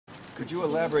Could you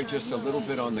elaborate just a little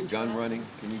bit on the gun running?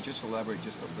 Can you just elaborate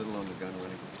just a little on the gun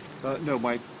running? No,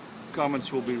 my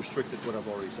comments will be restricted to what I've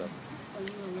already said. Are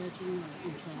you alleging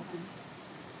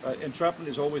entrapment? Entrapment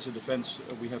is always a defense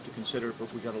we have to consider,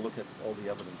 but we got to look at all the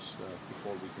evidence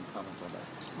before we can comment on that.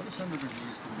 What is Senator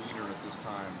Yee's demeanor at this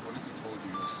time? What has he told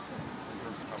you in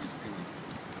terms of how he's feeling?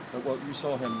 Well, you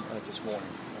saw him this morning.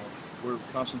 We're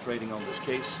concentrating on this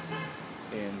case,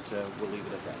 and we'll leave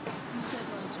it at that. You said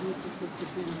last week that this had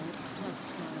been a tough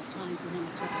time for him,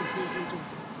 a tough decision to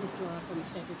withdraw from the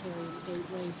Secretary of State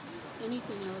race.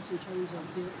 Anything else in terms of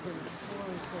the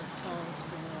chorus of calls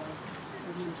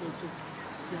for him to just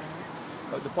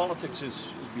go? The politics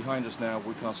is behind us now.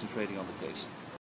 We're concentrating on the case.